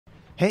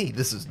Hey,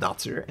 this is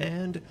Notser,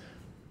 and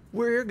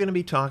we're going to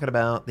be talking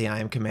about the I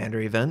Am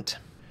Commander event.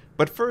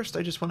 But first,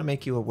 I just want to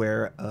make you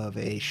aware of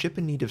a ship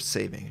in need of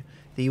saving,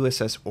 the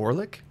USS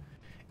Orlick,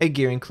 a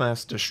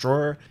Gearing-class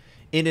destroyer.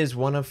 It is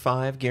one of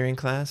 5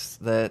 Gearing-class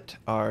that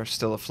are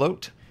still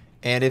afloat,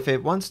 and if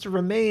it wants to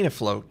remain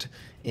afloat,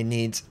 it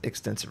needs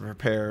extensive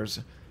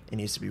repairs, it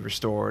needs to be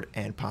restored,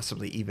 and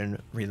possibly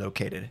even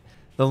relocated.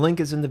 The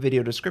link is in the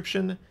video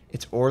description.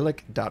 It's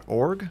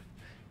orlick.org,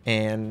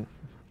 and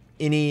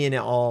any and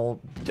all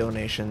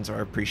donations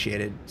are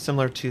appreciated.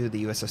 Similar to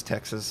the USS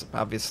Texas,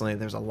 obviously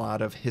there's a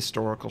lot of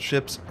historical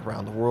ships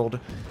around the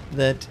world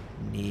that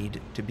need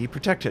to be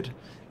protected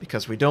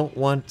because we don't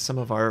want some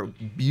of our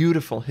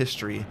beautiful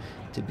history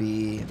to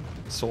be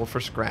sold for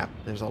scrap.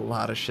 There's a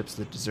lot of ships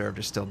that deserve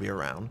to still be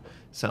around.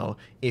 So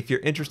if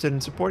you're interested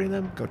in supporting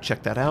them, go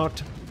check that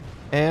out.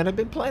 And I've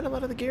been playing a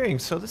lot of the gearing,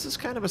 so this is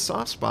kind of a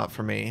soft spot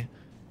for me.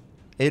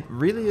 It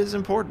really is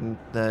important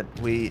that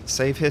we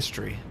save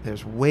history.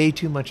 There's way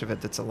too much of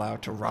it that's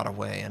allowed to rot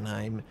away, and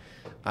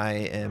I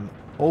am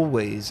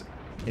always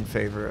in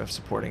favor of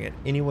supporting it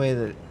any way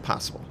that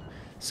possible.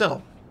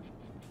 So,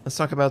 let's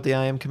talk about the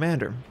I Am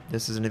Commander.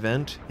 This is an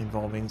event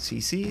involving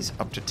CCs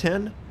up to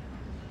 10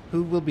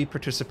 who will be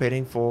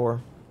participating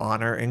for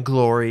honor and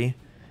glory,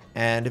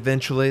 and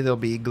eventually there'll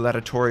be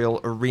gladiatorial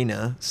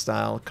arena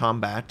style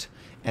combat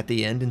at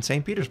the end in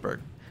St. Petersburg.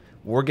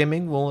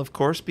 Wargaming will, of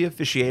course, be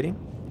officiating,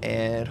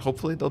 and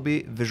hopefully there'll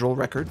be visual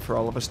record for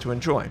all of us to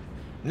enjoy.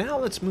 Now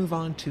let's move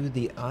on to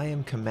the I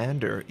Am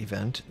Commander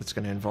event that's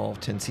going to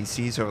involve 10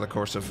 CCs over the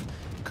course of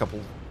a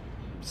couple,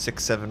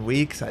 6-7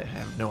 weeks. I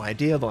have no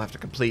idea. They'll have to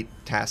complete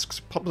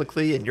tasks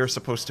publicly, and you're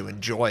supposed to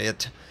enjoy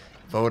it,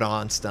 vote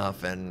on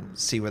stuff, and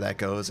see where that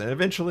goes, and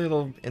eventually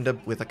it'll end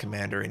up with a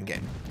commander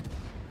in-game.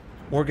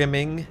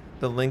 Wargaming,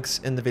 the links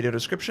in the video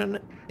description,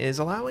 is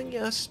allowing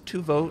us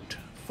to vote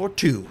for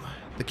 2,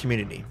 the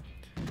community.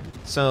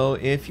 So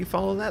if you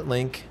follow that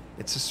link,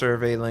 it's a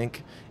survey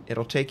link,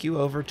 it'll take you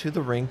over to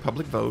the Ring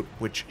public vote,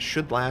 which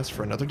should last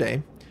for another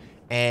day,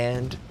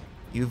 and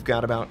you've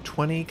got about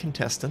 20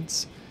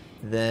 contestants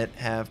that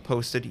have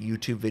posted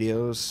YouTube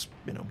videos,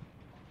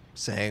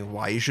 saying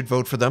why you should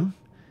vote for them.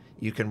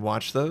 You can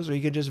watch those, or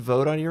you can just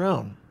vote on your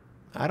own.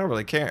 I don't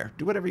really care.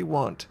 Do whatever you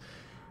want.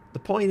 The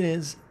point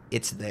is,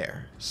 it's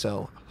there.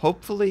 So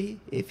hopefully,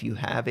 if you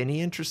have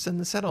any interest in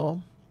this at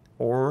all,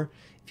 or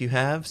if you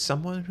have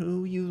someone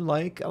who you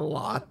like a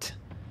lot,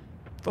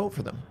 vote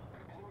for them.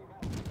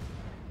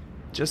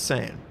 Just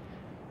saying.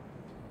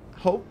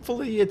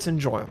 Hopefully it's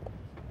enjoyable.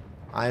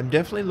 I'm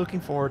definitely looking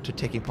forward to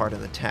taking part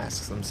in the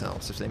tasks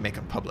themselves if they make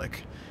them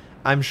public.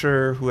 I'm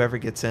sure whoever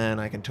gets in,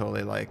 I can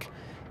totally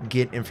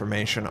get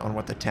information on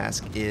what the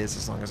task is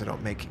as long as I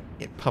don't make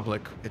it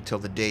public until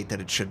the date that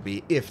it should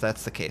be, if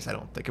that's the case. I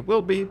don't think it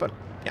will be, but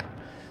yeah.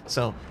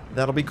 So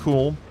that'll be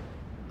cool.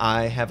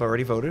 I have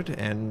already voted,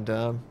 and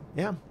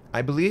yeah.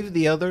 I believe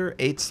the other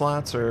 8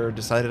 slots are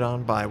decided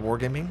on by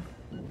Wargaming,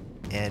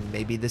 and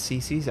maybe the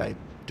CCs, I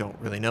don't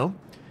really know,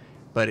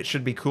 but it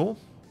should be cool.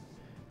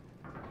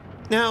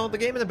 Now, the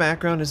game in the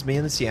background is me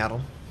in the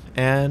Seattle,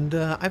 and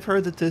I've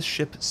heard that this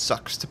ship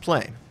sucks to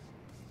play.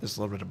 There's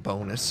a little bit of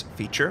bonus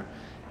feature.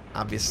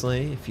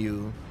 Obviously, if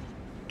you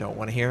don't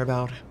want to hear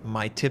about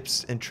my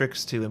tips and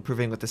tricks to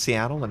improving with the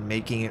Seattle and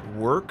making it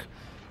work,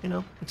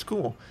 it's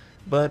cool.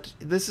 But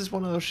this is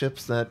one of those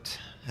ships that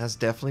has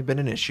definitely been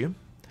an issue,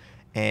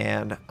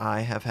 and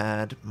I have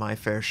had my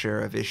fair share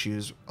of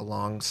issues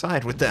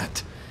alongside with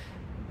that.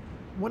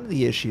 One of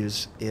the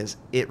issues is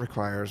it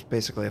requires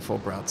basically a full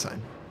broadside,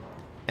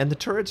 and the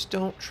turrets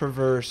don't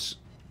traverse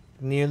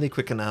nearly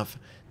quick enough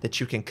that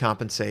you can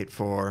compensate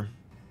for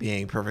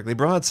being perfectly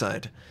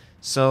broadside.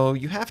 So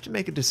you have to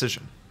make a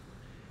decision.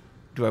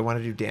 Do I want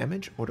to do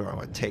damage, or do I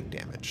want to take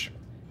damage?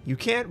 You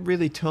can't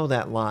really toe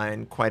that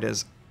line quite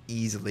as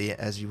easily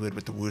as you would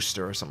with the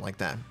Worcester or something like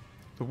that.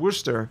 The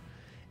Worcester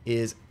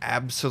is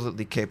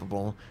absolutely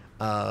capable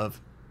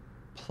of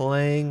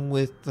playing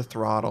with the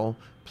throttle,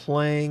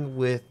 playing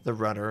with the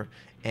rudder,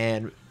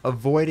 and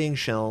avoiding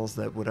shells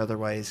that would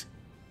otherwise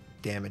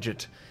damage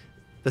it.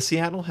 The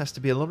Seattle has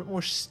to be a little bit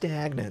more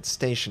stagnant,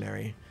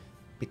 stationary,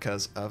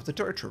 because of the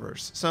turret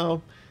traverse.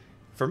 So,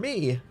 for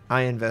me,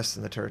 I invest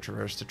in the turret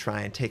traverse to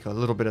try and take a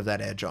little bit of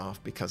that edge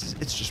off, because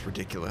it's just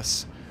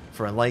ridiculous.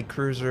 For a light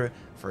cruiser,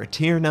 for a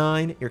tier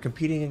 9, you're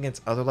competing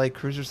against other light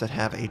cruisers that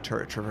have a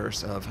turret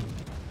traverse of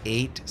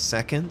 8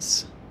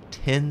 seconds,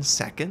 10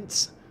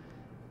 seconds.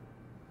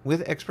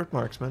 With Expert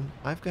Marksman,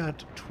 I've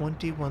got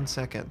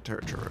 21-second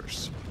turret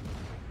traverse.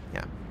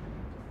 Yeah.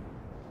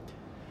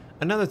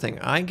 Another thing,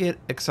 I get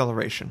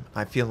acceleration.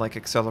 I feel like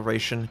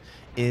acceleration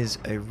is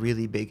a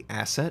really big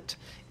asset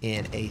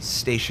in a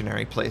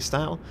stationary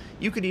playstyle.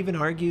 You could even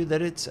argue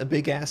that it's a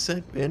big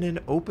asset in an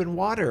open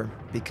water,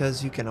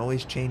 because you can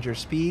always change your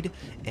speed,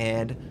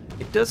 and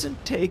it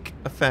doesn't take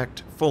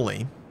effect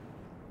fully,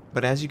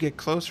 but as you get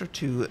closer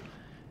to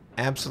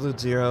absolute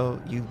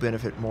zero, you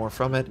benefit more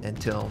from it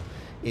until,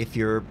 if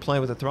you're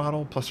playing with a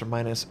throttle plus or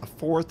minus a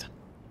fourth,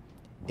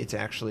 it's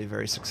actually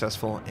very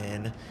successful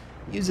in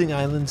using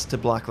islands to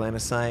block line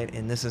of sight,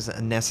 and this is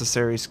a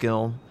necessary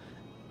skill.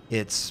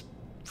 It's,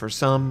 for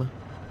some,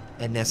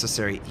 a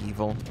necessary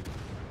evil,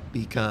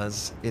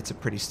 because it's a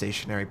pretty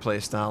stationary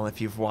playstyle.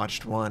 If you've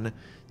watched one,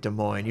 Des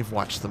Moines, you've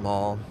watched them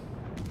all.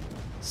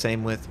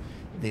 Same with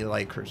the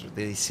light cruiser,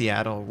 the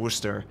Seattle,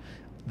 Worcester.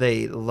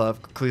 They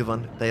love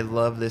Cleveland. They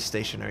love this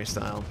stationary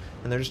style,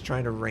 and they're just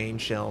trying to rain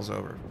shells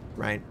over,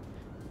 right?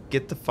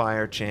 Get the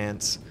fire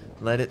chance,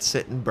 let it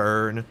sit and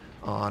burn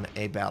on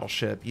a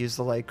battleship. Use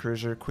the light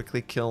cruiser,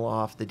 quickly kill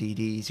off the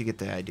DDs. You get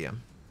the idea.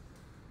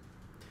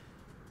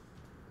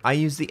 I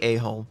use the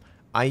A-hole.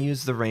 I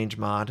use the range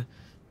mod.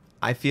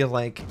 I feel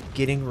like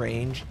getting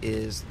range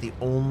is the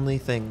only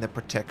thing that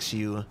protects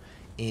you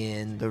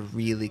in the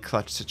really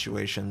clutch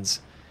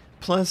situations.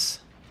 Plus,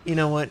 you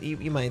know what?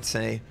 You might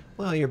say,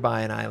 well, you're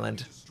by an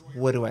island.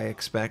 What do I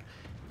expect?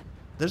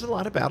 There's a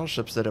lot of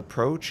battleships that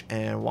approach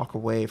and walk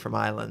away from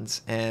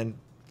islands, and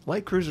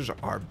light cruisers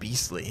are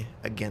beastly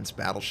against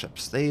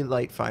battleships. They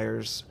light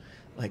fires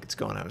like it's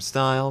going out of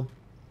style.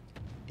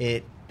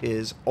 It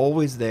is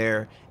always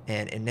there,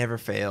 and it never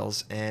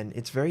fails, and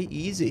it's very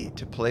easy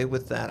to play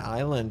with that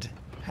island,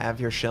 have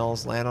your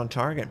shells land on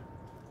target.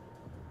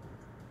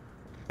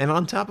 And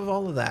on top of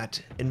all of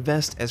that,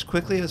 invest as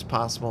quickly as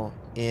possible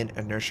in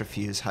inertia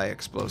fuse high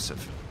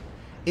explosive.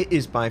 It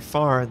is by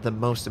far the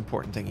most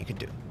important thing you can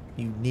do.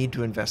 You need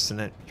to invest in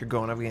it. You're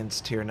going up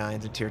against tier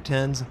 9s and tier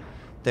 10s.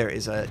 There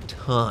is a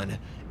ton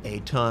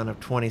of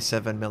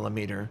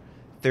 27mm,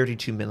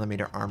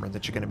 32mm armor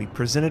that you're going to be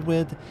presented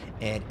with,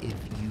 and if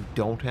you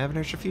don't have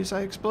inertia fuse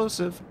high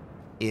explosive,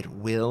 it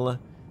will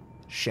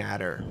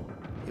shatter.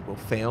 It will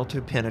fail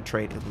to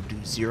penetrate. It will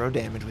do 0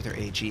 damage with your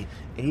HE,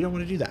 and you don't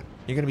want to do that.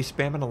 You're going to be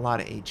spamming a lot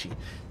of HE.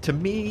 To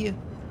me,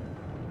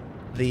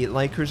 the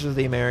light cruisers of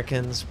the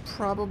Americans,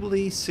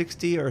 probably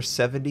 60 or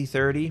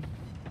 70-30,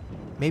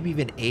 maybe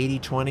even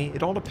 80-20.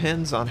 It all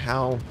depends on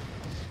how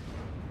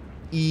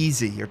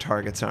easy your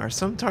targets are.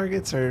 Some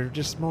targets are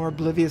just more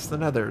oblivious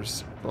than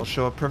others. They'll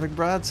show a perfect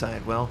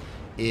broadside. Well,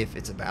 if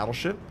it's a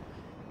battleship,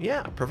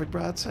 yeah, a perfect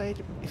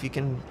broadside. If you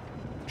can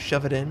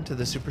shove it into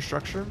the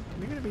superstructure,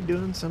 you're going to be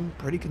doing some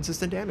pretty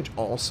consistent damage.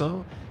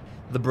 Also,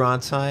 the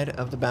broadside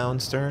of the bow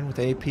and stern with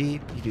AP, you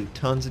do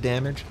tons of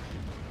damage.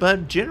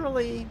 But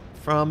generally,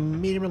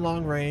 from medium to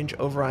long range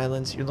over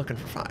islands, you're looking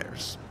for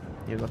fires.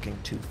 You're looking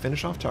to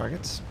finish off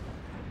targets.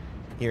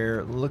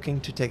 You're looking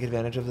to take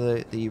advantage of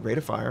the rate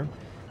of fire.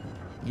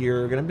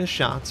 You're going to miss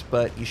shots,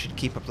 but you should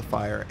keep up the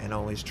fire and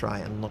always try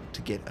and look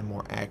to get a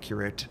more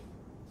accurate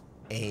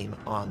aim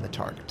on the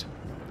target.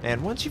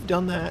 And once you've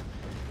done that,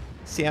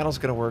 Seattle's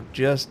going to work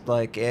just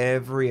like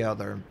every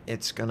other.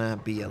 It's going to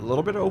be a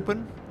little bit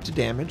open to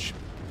damage,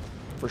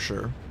 for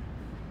sure.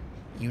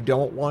 You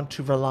don't want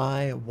to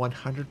rely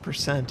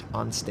 100%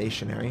 on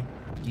stationary.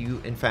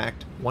 You, in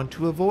fact, want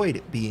to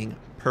avoid being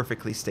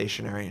perfectly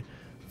stationary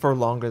for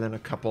longer than a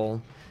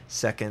couple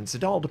seconds.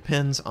 It all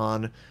depends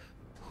on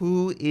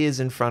who is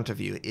in front of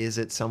you. Is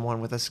it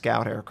someone with a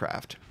scout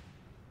aircraft?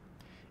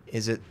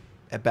 Is it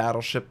a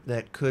battleship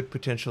that could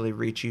potentially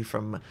reach you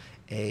from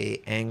an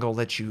angle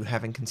that you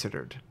haven't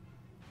considered?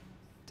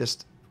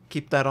 Just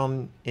keep that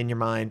on in your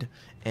mind,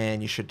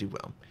 and you should do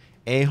well.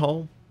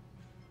 A-hole,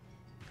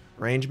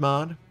 range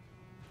mod.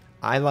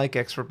 I like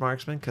expert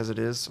marksman because it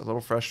is a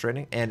little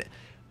frustrating, and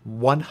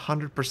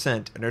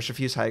 100% inertia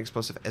fuse high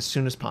explosive as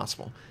soon as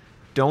possible.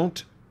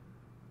 Don't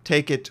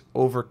take it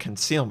over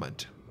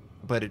concealment,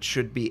 but it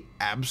should be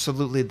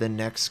absolutely the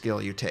next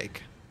skill you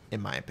take,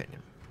 in my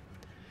opinion.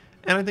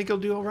 And I think you'll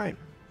do all right.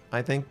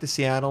 I think the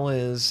Seattle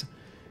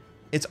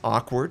it's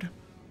awkward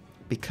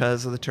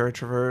because of the turret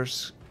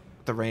traverse,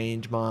 the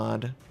range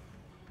mod,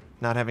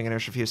 not having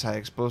inertia fuse high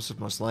explosive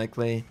most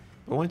likely.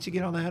 But once you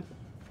get all that,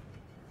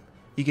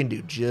 you can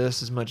do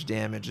just as much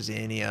damage as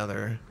any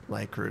other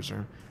light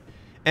cruiser.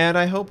 And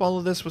I hope all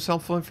of this was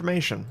helpful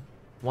information.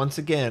 Once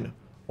again,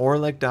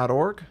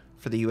 orlik.org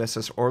for the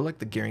USS Orlik,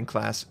 the Gearing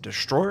class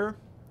destroyer.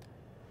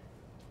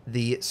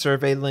 The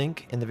survey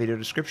link in the video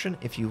description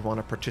if you want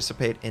to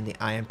participate in the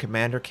I Am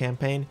Commander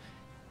campaign.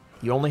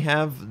 You only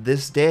have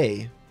this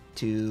day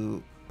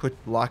to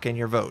lock in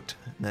your vote,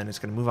 and then it's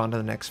going to move on to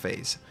the next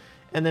phase.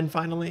 And then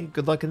finally,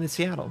 good luck in the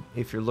Seattle.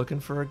 If you're looking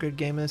for a good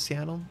game in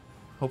Seattle,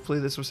 hopefully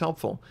this was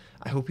helpful.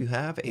 I hope you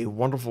have a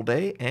wonderful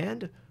day,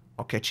 and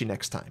I'll catch you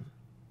next time.